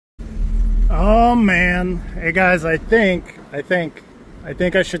Oh man. Hey guys, I think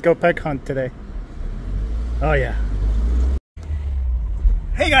I should go peg hunt today. Oh yeah.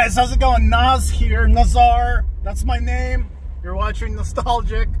 Hey guys, how's it going? Naz here, Nazar. That's my name. You're watching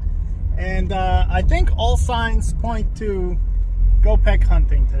Nostalgic. And I think all signs point to go peg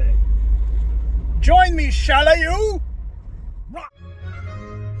hunting today. Join me, shall you?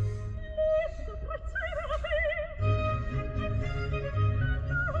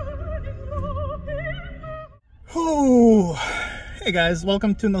 Ooh. Hey guys,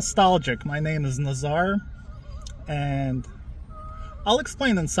 welcome to Nostalgic. My name is Nazar, and I'll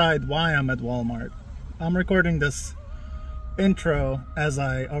explain inside why I'm at Walmart. I'm recording this intro as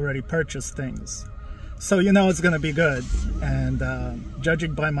I already purchased things, so you know it's gonna be good. And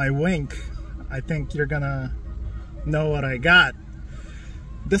judging by my wink, I think you're gonna know what I got.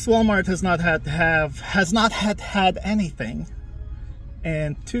 This Walmart has not had anything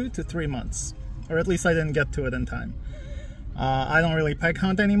in 2 to 3 months. Or at least I didn't get to it in time. I don't really peg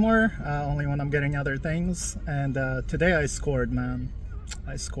hunt anymore, only when I'm getting other things. And today I scored, man.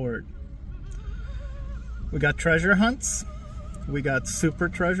 I scored. We got treasure hunts. We got super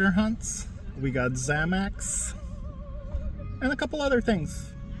treasure hunts. We got ZAMACs. And a couple other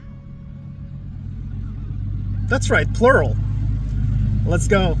things. That's right, plural. Let's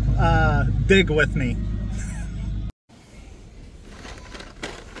go. Dig with me.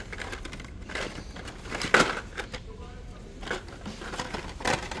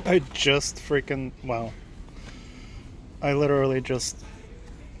 I just freaking, wow. I literally just,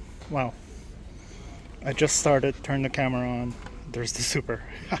 wow. I just started, turned the camera on. There's the super.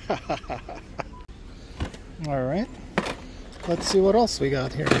 Alright. Let's see what else we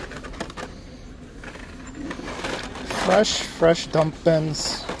got here. Fresh dump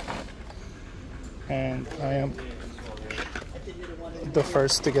bins. And I am the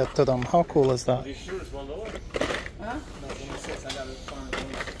first to get to them. How cool is that? Huh?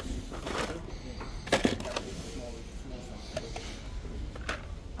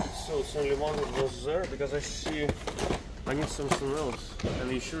 So it's only one that was there because I need something else.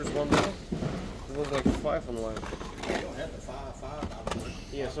 And you sure it's one there? It was like 5 online. You don't have the five.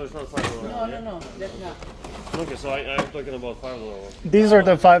 Yeah, so it's not $5. No, that's not. Okay, so I'm talking about $5 ones. These are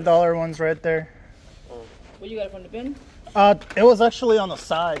the $5 ones right there. Oh. What you got it from the bin? It was actually on the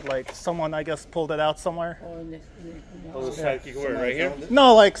side, like someone I guess pulled it out somewhere. Or in On the side, you were right here?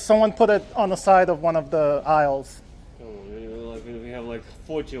 No, like someone put it on the side of one of the aisles. Oh, like we have like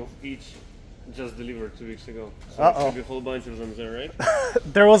 40 of each just delivered 2 weeks ago. So there should be a whole bunch of them there, right?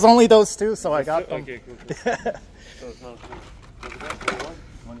 There was only those two, so I got them. Okay, cool. So it's not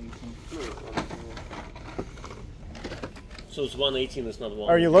So it's 118, it's not 1.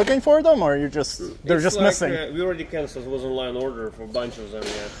 Are you looking for them, or are you just they're It's just like, missing? We already canceled. It was online order for a bunch of them.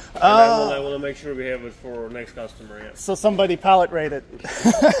 Yeah. And I want to make sure we have it for next customer. Yeah. So somebody pallet rated.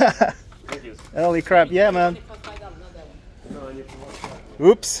 Thank you. Holy crap! Yeah, man. No, I need to watch that.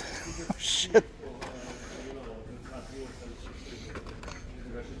 Oops. Shit.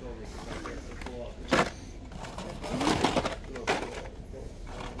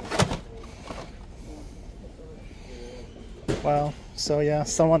 Wow. So yeah,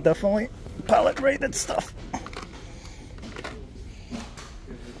 someone definitely pallet rated stuff.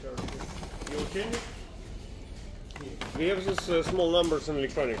 You okay? We have this small numbers in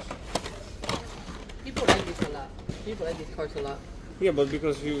electronics. People like this a lot. People like these cards a lot. Yeah, but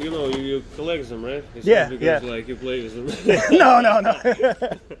because you collect them, right? It's Yeah, not because yeah. like you play with them. No.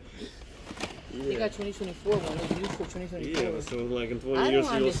 They got 2024 one. It's used for 2024. Yeah, so like in 20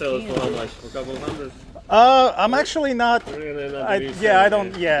 years you'll sell it for how much? For a couple of hundred? I'm actually not. No.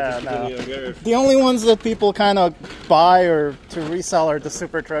 The only ones that people kind of buy or to resell are the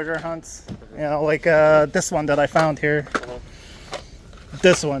super treasure hunts. You know, like this one that I found here.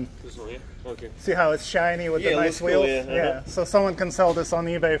 This one. This one, yeah. Okay. See how it's shiny with the nice cool, wheels? yeah. So someone can sell this on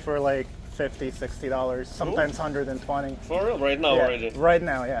eBay for like $50, $60, sometimes $120. For real? Right now already? Right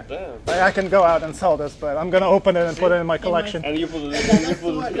now, yeah. Damn. I can go out and sell this, but I'm gonna open it and put it in my collection. And you put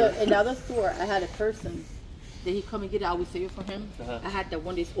it In the other store, I had a person. Did he come and get it? I would save it for him. I had that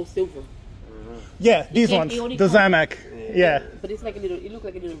one that's all silver. Yeah, these ones, the ZAMAC. Yeah. But it's like a little. It looked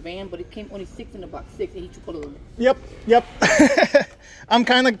like a little van, but it came only 6 in the box. 6, and he took all of them. Yep. I'm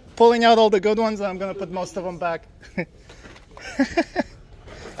kind of pulling out all the good ones, and I'm gonna put most of them back.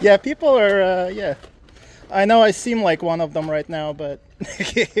 Yeah, people are. Yeah, I know I seem like one of them right now, but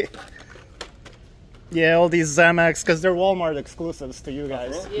Yeah, all these ZAMACs, because they're Walmart exclusives to you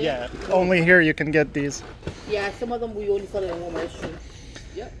guys. Yeah, only here you can get these. Yeah, some of them we only sell it in Walmart.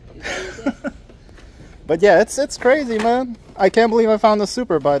 Yep. But yeah, it's crazy, man. I can't believe I found the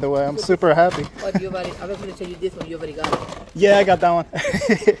Super, by the way. I'm super happy. Oh, you already, I was going to tell you this one. You already got it. Yeah, I got that one.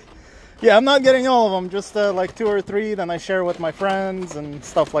 Yeah, I'm not getting all of them. Just like 2 or 3. Then I share with my friends and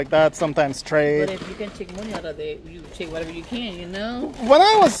stuff like that. Sometimes trade. But if you can take money out of it, you take whatever you can, you know? When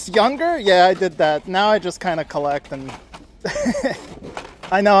I was younger, yeah, I did that. Now I just kind of collect and...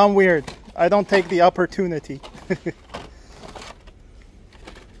 I know, I'm weird. I don't take the opportunity.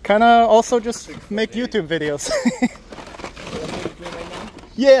 Kind of also just make YouTube videos.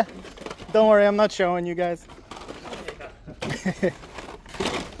 Yeah, don't worry, I'm not showing you guys.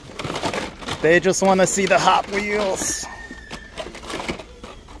 They just want to see the Hot Wheels.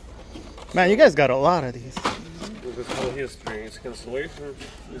 Man, you guys got a lot of these. Look at whole history. It's cancellation.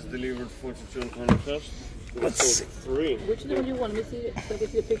 It's delivered 42 and 21st. Let's see. 3. Which one do you want? Let me see it. So I can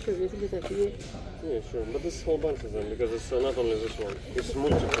see a picture of it because I see it. Yeah, sure. But there's a whole bunch of them because it's not only this one. It's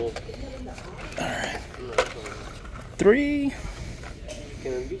multiple. Alright. 3.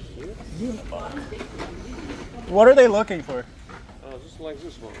 Can it be here? What are they looking for? Just like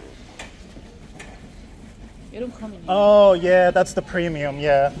this one. It don't come in here. Oh, yeah, that's the premium,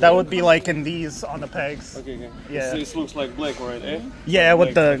 yeah. That would be like in these on the pegs. Okay, okay. Yeah. It looks like black, right, eh? Yeah,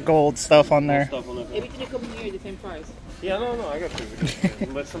 with the gold stuff on there. Stuff on it. Everything that comes in here is the same price. Yeah, no, I got you.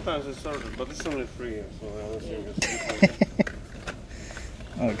 But sometimes it's sorted, but it's only 3, so I don't think it's...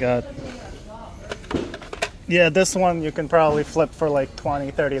 Oh, God. Yeah, this one you can probably flip for like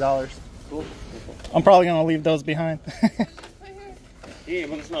 $20, $30. Cool. I'm probably going to leave those behind. Yeah,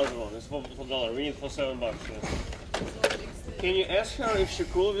 but it's not the one. It's for $1. We need for $7. Yeah. Can you ask her if she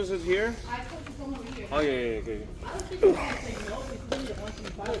could visit here? Oh yeah, okay.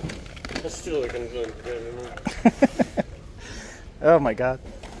 But still, I can join together, you know. Oh my God.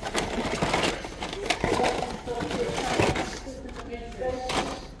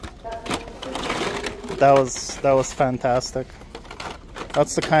 That was fantastic.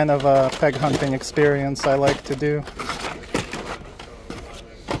 That's the kind of peg hunting experience I like to do.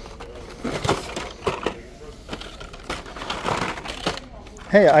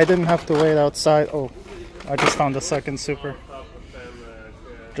 Hey, I didn't have to wait outside. Oh, I just found the second Super.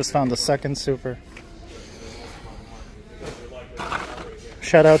 Just found the second Super.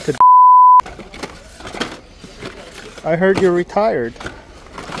 Shout out to... I heard you're retired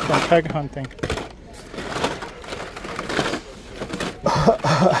from peg hunting.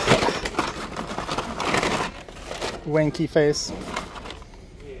 Winky face.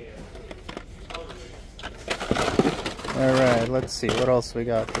 Alright, let's see what else we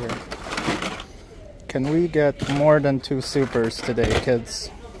got here. Can we get more than 2 Supers today, kids?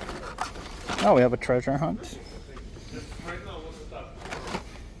 Oh, we have a treasure hunt.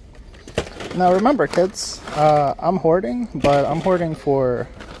 Now remember, kids, I'm hoarding, but I'm hoarding for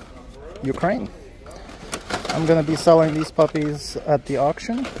Ukraine. I'm gonna be selling these puppies at the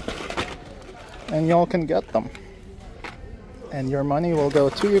auction, and y'all can get them. And your money will go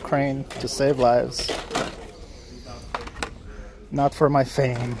to Ukraine to save lives. Not for my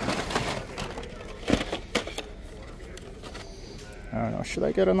fame. I don't know, should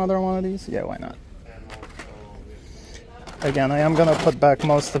I get another one of these? Yeah, why not? Again, I am gonna put back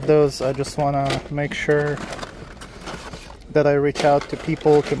most of those. I just wanna make sure that I reach out to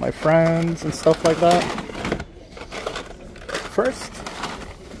people, to my friends and stuff like that. First.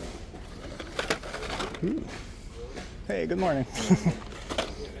 Ooh. Hey, good morning.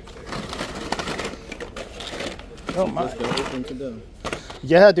 Oh my.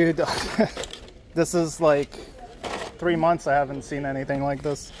 Yeah, dude. This is like 3 months I haven't seen anything like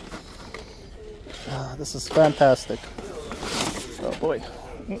this. This is fantastic. Oh boy.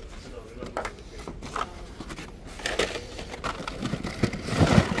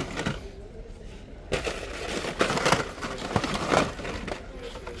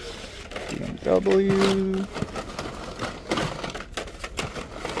 BMW.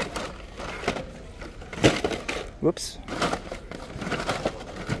 Whoops.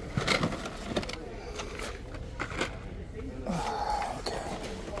 Okay.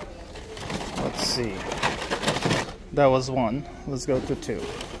 Let's see. That was 1. Let's go to 2.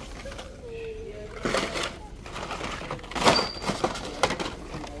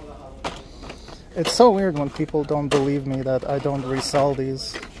 It's so weird when people don't believe me that I don't resell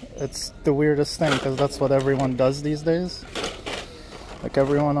these. It's the weirdest thing because that's what everyone does these days. Like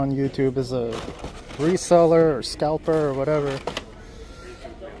everyone on YouTube is a reseller or scalper or whatever.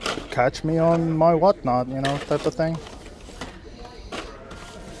 Catch me on my whatnot, you know, type of thing.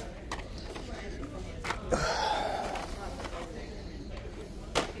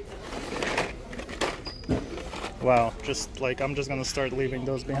 Wow, just like I'm just gonna start leaving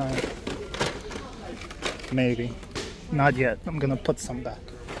those behind. Maybe. Not yet. I'm gonna put some back,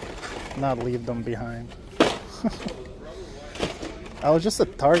 not leave them behind. I was just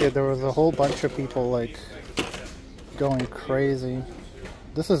at Target. There was a whole bunch of people like going crazy.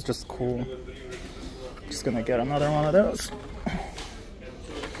 This is just cool. Just gonna get another one of those.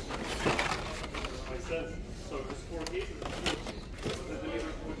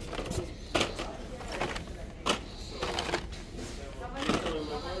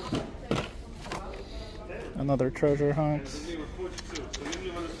 Another treasure hunt.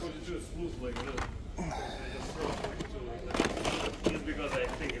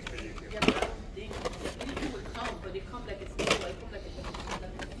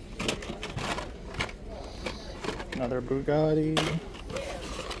 Another Bugatti.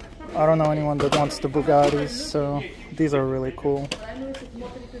 I don't know anyone that wants the Bugattis, so these are really cool.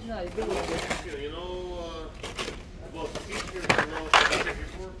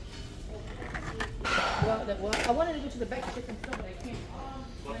 Well, I wanted to go to the back to pick some stuff, but I can't.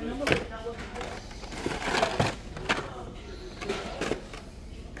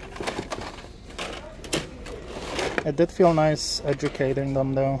 It did feel nice educating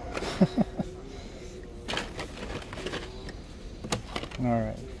them though.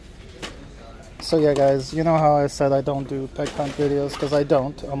 Alright. So yeah guys, you know how I said I don't do pig hunt videos, because I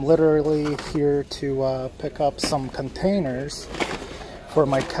don't. I'm literally here to pick up some containers for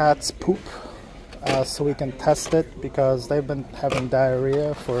my cat's poop. So we can test it, because they've been having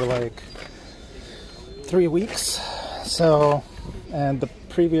diarrhea for like 3 weeks. So, and the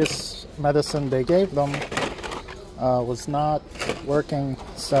previous medicine they gave them was not working.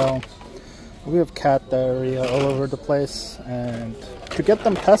 So we have cat diarrhea all over the place, and to get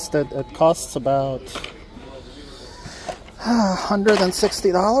them tested it costs about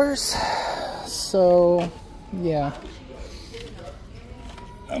 $160. So yeah,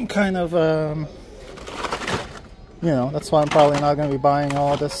 I'm kind of you know, that's why I'm probably not going to be buying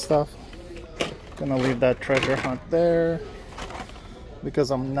all this stuff. Gonna leave that treasure hunt there because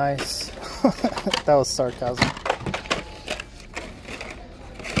I'm nice. That was sarcasm.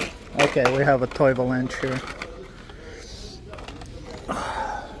 Okay, we have a toy avalanche here.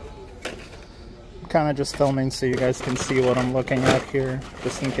 I'm kind of just filming so you guys can see what I'm looking at here,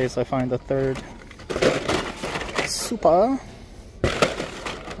 just in case I find a third. Super.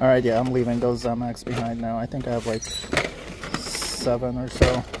 Alright, yeah, I'm leaving those ZAMACs behind now. I think I have like 7 or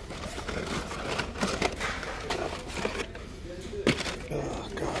so. Oh,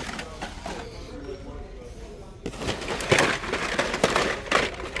 God.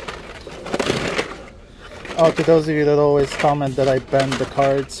 Oh, to those of you that always comment that I bend the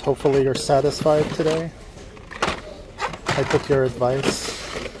cards, hopefully you're satisfied today. I took your advice.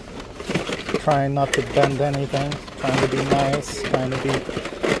 Trying not to bend anything. Trying to be nice. Trying to be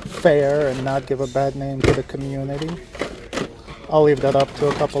fair and not give a bad name to the community. I'll leave that up to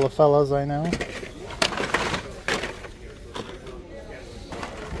a couple of fellas I know.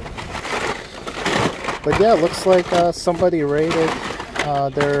 But yeah, it looks like somebody raided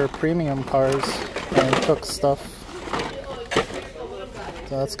their premium cars and took stuff.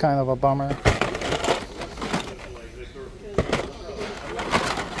 So that's kind of a bummer.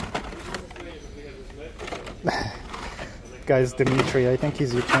 Guy's Dmitry, I think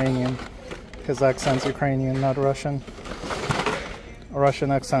he's Ukrainian. His accent's Ukrainian, not Russian.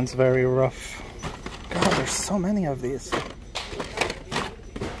 Russian accent's very rough. God, there's so many of these.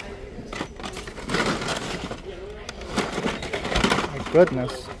 My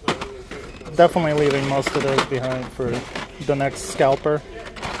goodness. Definitely leaving most of those behind for the next scalper.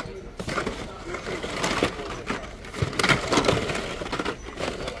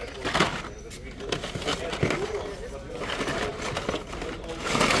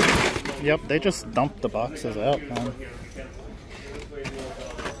 Yep, they just dumped the boxes out, man.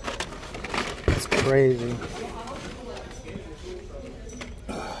 It's crazy.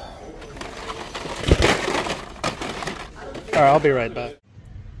 Alright, I'll be right back.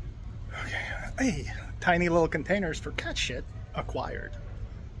 Okay, hey, tiny little containers for cat shit acquired.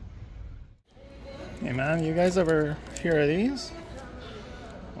 Hey man, you guys ever hear of these?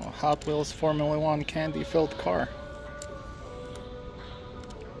 Oh, Hot Wheels Formula 1 candy-filled car.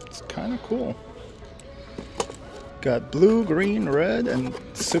 Kind of cool. Got blue, green, red, and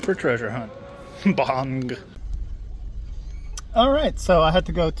super treasure hunt. Bong. Alright, so I had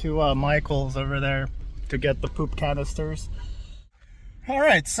to go to Michael's over there to get the poop canisters.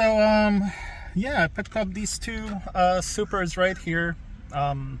 Alright, so yeah, I picked up these two supers right here.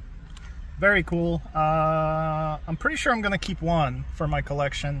 Very cool. I'm pretty sure I'm gonna keep one for my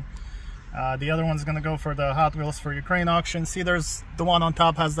collection. The other one's gonna go for the Hot Wheels for Ukraine auction. See, there's the one on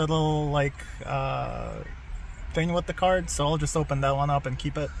top has that little like thing with the card, so I'll just open that one up and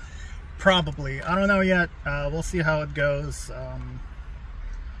keep it. Probably. I don't know yet. We'll see how it goes.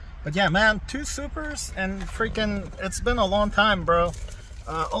 But yeah, man, 2 supers and freaking, it's been a long time, bro.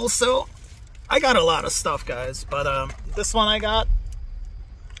 Also, I got a lot of stuff, guys, but this one I got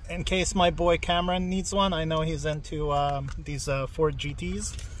in case my boy Cameron needs one. I know he's into these Ford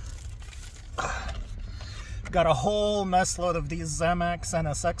GTs. Got a whole mess load of these ZAMACs and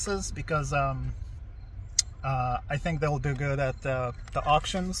SXs because I think they'll do good at the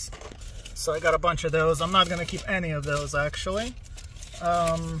auctions. So I got a bunch of those. I'm not gonna keep any of those, actually.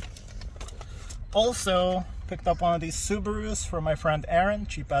 Also picked up one of these Subarus for my friend Aaron,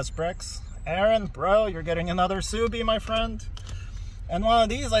 cheap as bricks. Aaron, bro, you're getting another Subi, my friend. And one of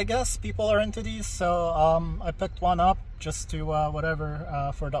these, I guess people are into these, so I picked one up just to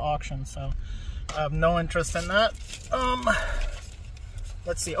whatever for the auction. So I have no interest in that.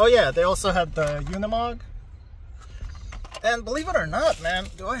 Let's see. Oh yeah, they also had the Unimog. And believe it or not, man,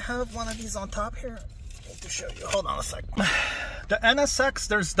 do I have one of these on top here? I need to show you. Hold on a sec. The NSX,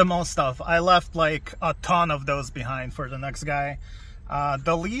 there's the most stuff. I left like a ton of those behind for the next guy.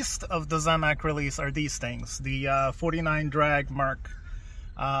 The least of the ZAMAC release are these things. The 49 drag Merc.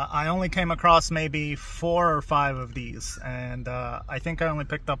 I only came across maybe 4 or 5 of these. And I think I only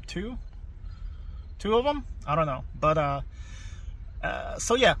picked up 2 of them. I don't know. But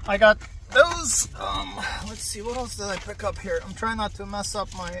so yeah, I got those. Let's see, what else did I pick up here? I'm trying not to mess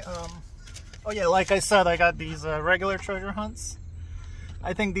up my oh yeah, like I said, I got these regular treasure hunts.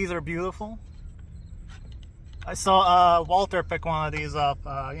 I think these are beautiful. I saw Walter pick one of these up,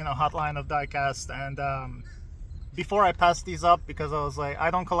 you know, Hotline of Diecast, and before I passed these up, because I was like,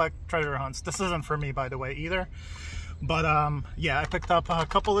 I don't collect treasure hunts. This isn't for me, by the way, either. But yeah, I picked up a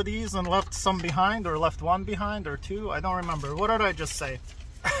couple of these and left some behind, or left one behind, or 2. I don't remember. What did I just say?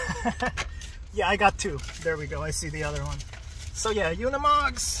 Yeah, I got 2. There we go. I see the other one. So yeah,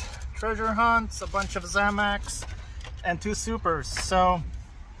 Unimogs, treasure hunts, a bunch of ZAMACs, and 2 supers. So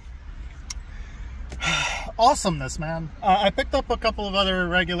awesomeness, man. I picked up a couple of other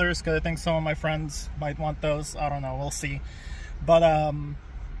regulars because I think some of my friends might want those. I don't know. We'll see. But I'm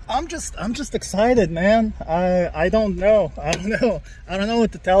just excited, man. I don't know. I don't know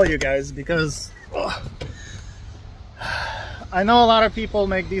what to tell you guys, because I know a lot of people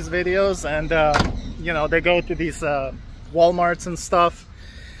make these videos and you know, they go to these Walmarts and stuff,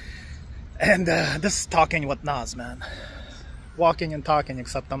 and this is talking with Nas, man. Walking and talking,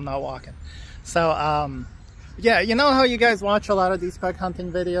 except I'm not walking. So yeah, you know how you guys watch a lot of these peg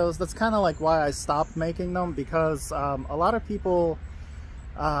hunting videos? That's kind of like why I stopped making them, because a lot of people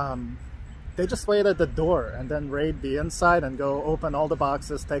they just wait at the door and then raid the inside and go open all the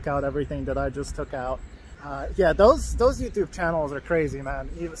boxes, take out everything that I just took out. Yeah, those YouTube channels are crazy,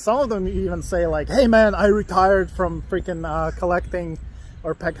 man. Some of them even say like, hey man, I retired from freaking collecting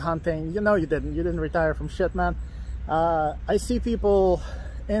or peg hunting. You know you didn't retire from shit, man. I see people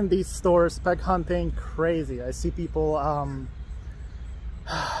in these stores peg hunting crazy. I see people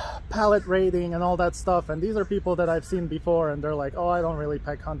pallet raiding and all that stuff, and these are people that I've seen before, and they're like, oh, I don't really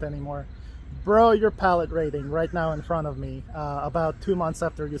peg hunt anymore. Bro, you're pallet raiding right now in front of me, about 2 months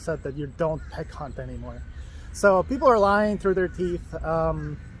after you said that you don't peg hunt anymore. So people are lying through their teeth,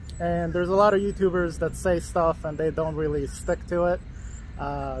 and there's a lot of YouTubers that say stuff and they don't really stick to it.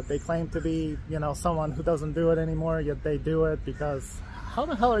 They claim to be, you know, someone who doesn't do it anymore, yet they do it, because how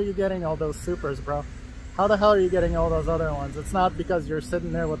the hell are you getting all those supers, bro? How the hell are you getting all those other ones? It's not because you're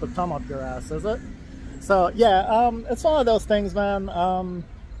sitting there with a thumb up your ass, is it? So yeah, it's one of those things, man.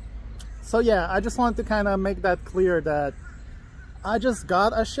 So yeah, I just wanted to kind of make that clear that I just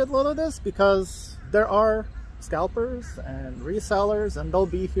got a shitload of this because there are scalpers and resellers, and they'll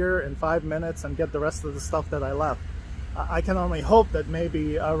be here in 5 minutes and get the rest of the stuff that I left. I can only hope that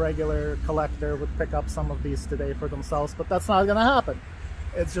maybe a regular collector would pick up some of these today for themselves, but that's not gonna happen.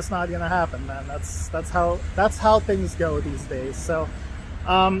 It's just not gonna happen, man. That's how things go these days. So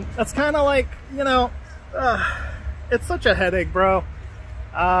that's kind of like, you know, it's such a headache, bro.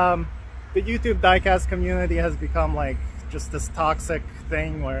 The YouTube diecast community has become like just this toxic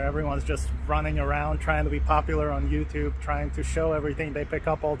thing where everyone's just running around trying to be popular on YouTube, trying to show everything they pick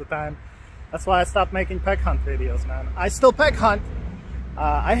up all the time. That's why I stopped making peg hunt videos, man. I still peg hunt.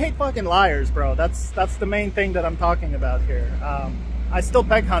 I hate fucking liars, bro. That's the main thing that I'm talking about here. I still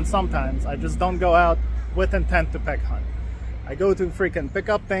peg hunt sometimes. I just don't go out with intent to peg hunt. I go to freaking pick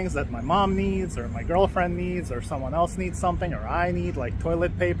up things that my mom needs, or my girlfriend needs, or someone else needs something, or I need, like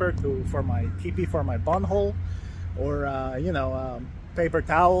toilet paper for my pee-pee for my bun hole, or you know, paper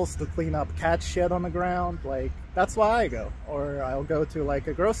towels to clean up cat shit on the ground. Like, that's why I go. Or I'll go to like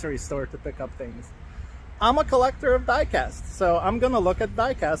a grocery store to pick up things. I'm a collector of diecast, so I'm gonna look at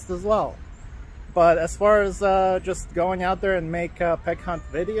diecast as well. But as far as just going out there and make peg hunt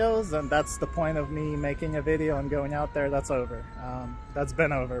videos, and that's the point of me making a video and going out there, that's over. That's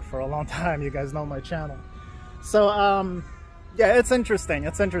been over for a long time. You guys know my channel. So yeah, it's interesting.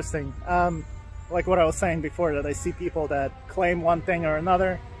 It's interesting. Like what I was saying before, that I see people that claim one thing or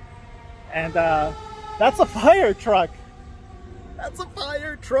another, and that's a fire truck. That's a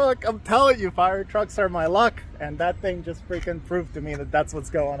fire truck. I'm telling you, fire trucks are my luck, and that thing just freaking proved to me that that's what's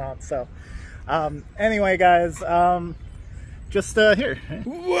going on. So anyway, guys, just here.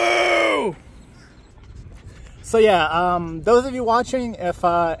 Whoa! So yeah, those of you watching, if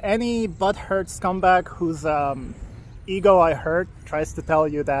any butthurt scumbag whose ego I hurt tries to tell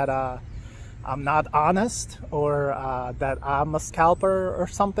you that I'm not honest, or that I'm a scalper or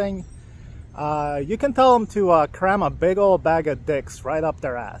something, you can tell them to cram a big old bag of dicks right up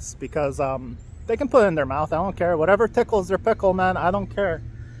their ass, because they can put it in their mouth. I don't care. Whatever tickles their pickle, man, I don't care.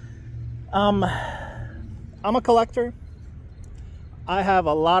 I'm a collector. I have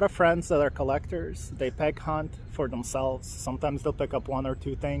a lot of friends that are collectors. They peg hunt for themselves. Sometimes they'll pick up one or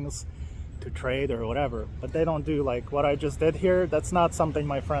two things to trade or whatever, but they don't do like what I just did here. That's not something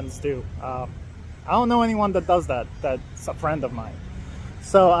my friends do. I don't know anyone that does that. That's a friend of mine.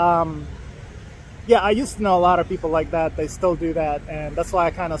 So yeah, I used to know a lot of people like that. They still do that, and that's why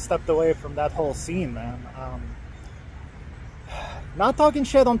I kind of stepped away from that whole scene, man. Not talking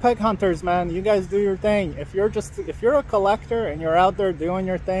shit on peg hunters, man. You guys do your thing. If you're a collector and you're out there doing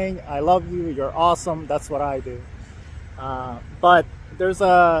your thing, I love you. You're awesome. That's what I do. But there's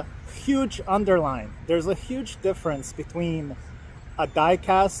a huge underline. There's a huge difference between a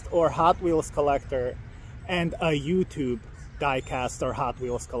diecast or Hot Wheels collector and a YouTube diecast or Hot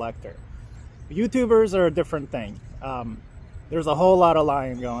Wheels collector. YouTubers are a different thing. There's a whole lot of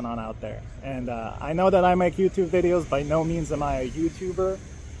lying going on out there, and I know that I make YouTube videos. By no means am I a YouTuber.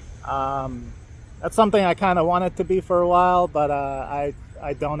 That's something I kind of wanted to be for a while, but I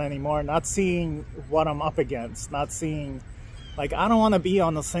don't anymore. Not seeing what I'm up against, not seeing, like, I don't want to be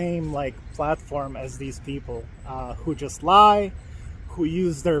on the same like platform as these people who just lie, who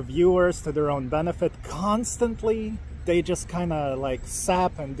use their viewers to their own benefit constantly. They just kind of like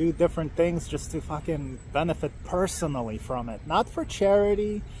sap and do different things just to fucking benefit personally from it. Not for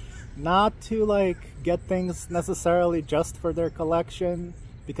charity, not to like get things necessarily just for their collection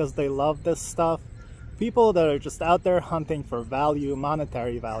because they love this stuff. People that are just out there hunting for value,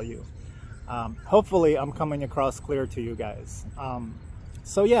 monetary value. Hopefully I'm coming across clear to you guys.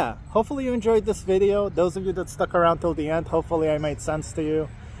 So yeah, hopefully you enjoyed this video. Those of you that stuck around till the end, hopefully I made sense to you.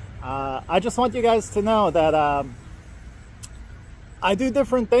 I just want you guys to know that I do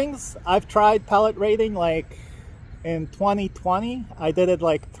different things. I've tried pallet rating like in 2020. I did it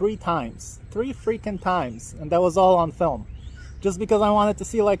like 3 times. 3 freaking times. And that was all on film. Just because I wanted to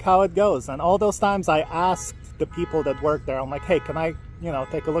see like how it goes. And all those times I asked the people that work there, I'm like, hey, can I, you know,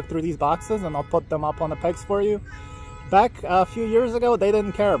 take a look through these boxes and I'll put them up on the pegs for you. Back a few years ago, they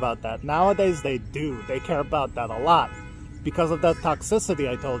didn't care about that. Nowadays they do. They care about that a lot. Because of that toxicity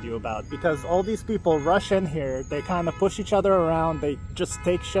I told you about. Because all these people rush in here, they kind of push each other around, they just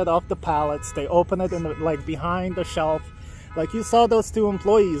take shit off the pallets, they open it in the, like behind the shelf. Like you saw those 2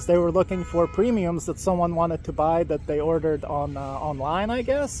 employees, they were looking for premiums that someone wanted to buy that they ordered on online, I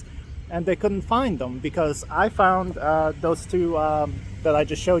guess, and they couldn't find them because I found those 2 that I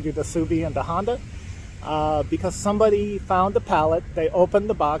just showed you, the Subi and the Honda. Because somebody found the pallet, they opened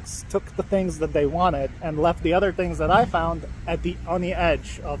the box, took the things that they wanted, and left the other things that I found at on the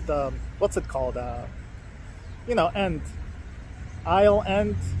edge of the, what's it called, you know, end, aisle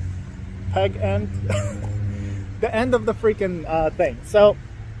end, peg end, the end of the freaking thing. So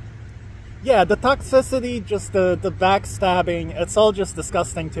yeah, the toxicity, just the backstabbing, it's all just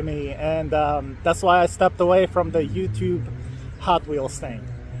disgusting to me, and that's why I stepped away from the YouTube Hot Wheels thing.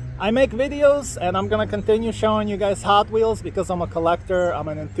 I make videos and I'm gonna continue showing you guys Hot Wheels because I'm a collector, I'm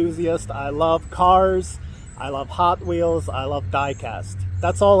an enthusiast, I love cars, I love Hot Wheels, I love diecast.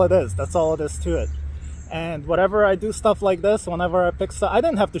 That's all it is, that's all it is to it. And whenever I do stuff like this, whenever I pick stuff, I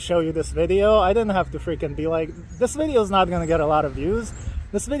didn't have to show you this video, I didn't have to freaking be like, this video is not gonna get a lot of views,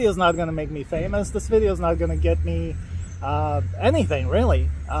 this video is not gonna make me famous, this video is not gonna get me anything really.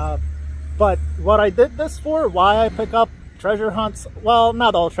 But what I did this for, why I pick up treasure hunts, well,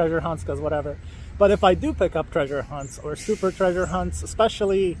 not all treasure hunts because whatever, but if I do pick up treasure hunts or super treasure hunts,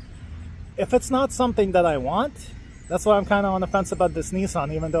 especially if it's not something that I want, that's why I'm kind of on the fence about this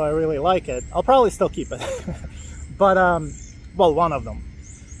Nissan, even though I really like it. I'll probably still keep it. But well, one of them,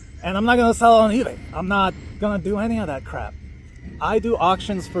 and I'm not gonna sell it on eBay. I'm not gonna do any of that crap. I do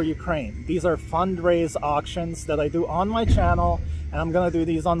auctions for Ukraine. These are fundraise auctions that I do on my channel, and I'm gonna do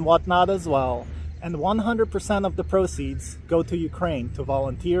these on Whatnot as well. And 100% of the proceeds go to Ukraine, to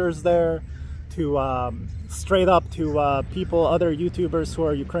volunteers there, to straight up to people, other YouTubers who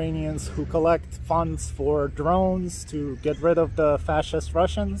are Ukrainians who collect funds for drones to get rid of the fascist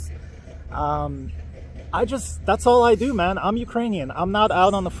Russians. That's all I do, man. I'm Ukrainian. I'm not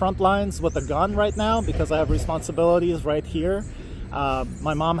out on the front lines with a gun right now because I have responsibilities right here.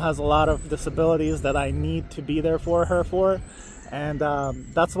 My mom has a lot of disabilities that I need to be there for her for. And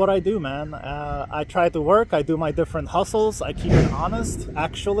that's what I do, man. I try to work. I do my different hustles. I keep it honest,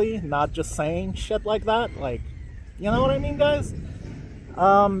 actually, not just saying shit like that. Like, you know what I mean, guys?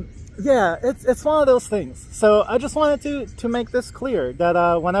 Yeah, it's one of those things. So I just wanted to make this clear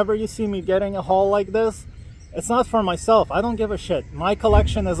that whenever you see me getting a haul like this, it's not for myself. I don't give a shit. My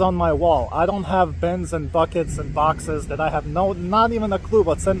collection is on my wall. I don't have bins and buckets and boxes that I have not even a clue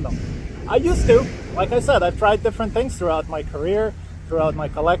what's in them. I used to. Like I said, I've tried different things throughout my career, throughout my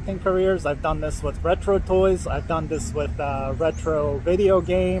collecting careers. I've done this with retro toys. I've done this with retro video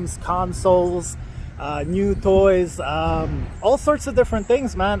games, consoles, new toys, all sorts of different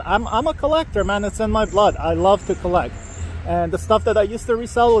things, man. I'm a collector, man. It's in my blood. I love to collect. And the stuff that I used to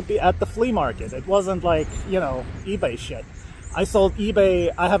resell would be at the flea market. It wasn't like, you know, eBay shit. I sold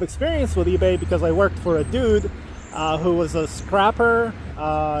eBay. I have experience with eBay because I worked for a dude who was a scrapper.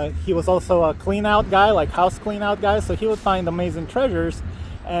 He was also a clean out guy, like house clean out guy. So he would find amazing treasures,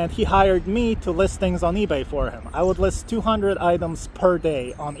 and he hired me to list things on eBay for him. I would list 200 items per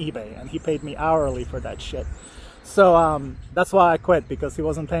day on eBay, and he paid me hourly for that shit. So that's why I quit, because he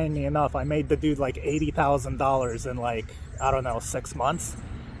wasn't paying me enough. I made the dude like $80,000 in like, I don't know, 6 months,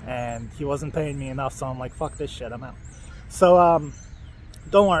 and he wasn't paying me enough. So I'm like, fuck this shit, I'm out. So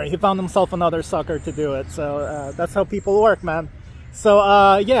don't worry, he found himself another sucker to do it. So that's how people work, man. So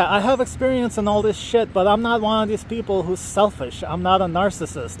yeah, I have experience in all this shit, but I'm not one of these people who's selfish. I'm not a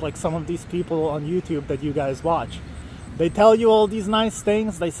narcissist like some of these people on YouTube that you guys watch. They tell you all these nice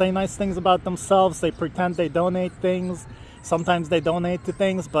things. They say nice things about themselves. They pretend they donate things. Sometimes they donate to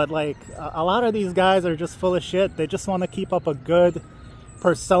things, but like a lot of these guys are just full of shit. They just want to keep up a good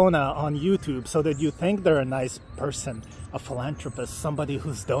persona on YouTube so that you think they're a nice person, a philanthropist, somebody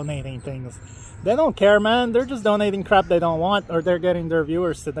who's donating things. They don't care, man. They're just donating crap they don't want, or they're getting their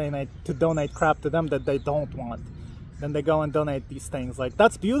viewers to donate crap to them that they don't want. Then they go and donate these things. Like,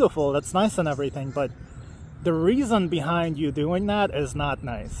 that's beautiful, that's nice and everything, but the reason behind you doing that is not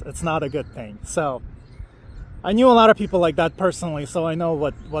nice. It's not a good thing. So I knew a lot of people like that personally, so I know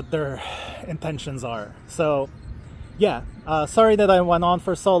what their intentions are. So yeah, sorry that I went on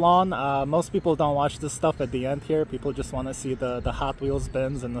for so long. Most people don't watch this stuff at the end here. People just want to see the Hot Wheels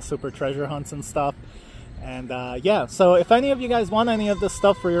bins and the super treasure hunts and stuff. And yeah, so if any of you guys want any of this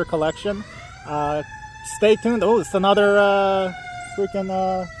stuff for your collection, stay tuned. Oh, it's another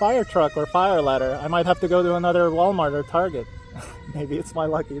freaking fire truck or fire ladder. I might have to go to another Walmart or Target. Maybe it's my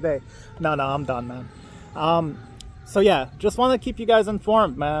lucky day. No, I'm done, man. So yeah, just want to keep you guys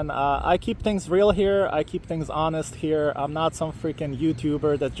informed, man. I keep things real here. I keep things honest here. I'm not some freaking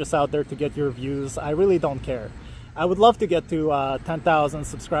YouTuber that's just out there to get your views. I really don't care. I would love to get to 10,000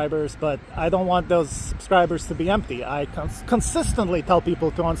 subscribers, but I don't want those subscribers to be empty. I consistently tell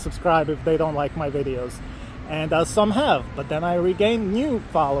people to unsubscribe if they don't like my videos. And some have, but then I regain new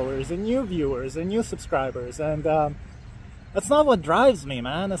followers and new viewers and new subscribers. And that's not what drives me,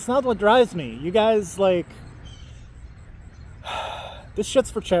 man. That's not what drives me. You guys, like, this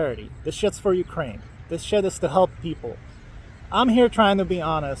shit's for charity. This shit's for Ukraine. This shit is to help people. I'm here trying to be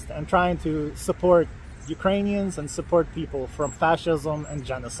honest and trying to support Ukrainians and support people from fascism and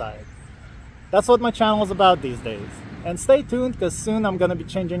genocide. That's what my channel is about these days. And stay tuned, because soon I'm going to be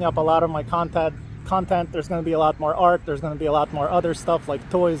changing up a lot of my content. There's going to be a lot more art. There's going to be a lot more other stuff like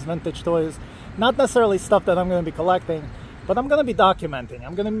toys, vintage toys. Not necessarily stuff that I'm going to be collecting, but I'm going to be documenting.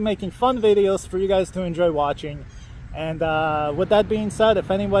 I'm going to be making fun videos for you guys to enjoy watching. And with that being said, if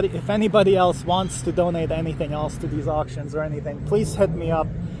anybody else wants to donate anything else to these auctions or anything, please hit me up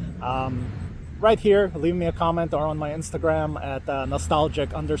right here. Leave me a comment, or on my Instagram at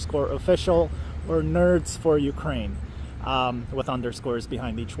nostalgic_official, or Nerds for Ukraine, with underscores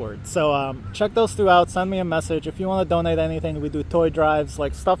behind each word. So check those two out. Send me a message if you want to donate anything. We do toy drives,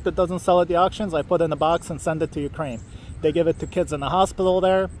 like stuff that doesn't sell at the auctions. I put in a box and send it to Ukraine. They give it to kids in the hospital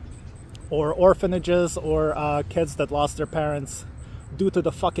there, or orphanages, or kids that lost their parents due to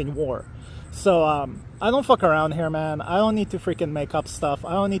the fucking war. So I don't fuck around here, man. I don't need to freaking make up stuff.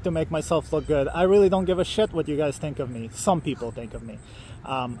 I don't need to make myself look good. I really don't give a shit what you guys think of me. Some people think of me.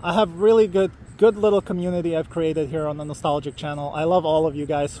 I have really good little community I've created here on the Nostalgic channel. I love all of you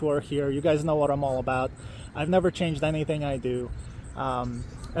guys who are here. You guys know what I'm all about. I've never changed anything I do.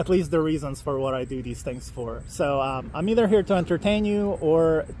 At least the reasons for what I do these things for. So I'm either here to entertain you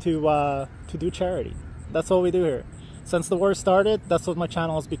or to do charity. That's what we do here. Since the war started, that's what my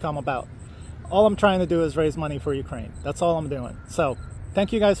channel has become about. All I'm trying to do is raise money for Ukraine. That's all I'm doing. So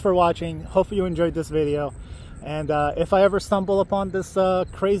thank you guys for watching. Hope you enjoyed this video. And if I ever stumble upon this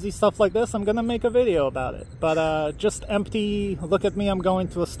crazy stuff like this, I'm gonna make a video about it. But just empty, look at me, I'm going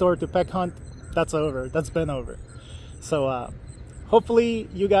to a store to peck hunt, that's over. That's been over. So hopefully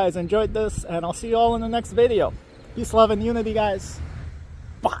you guys enjoyed this, and I'll see you all in the next video. Peace, love, and unity, guys.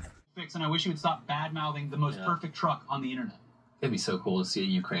 Bye. And I wish you would stop bad-mouthing the most perfect truck on the internet. It'd be so cool to see a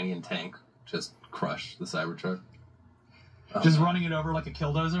Ukrainian tank just crush the Cybertruck. Just running it over like a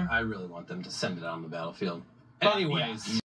killdozer? I really want them to send it on the battlefield. But, Anyways. yeah.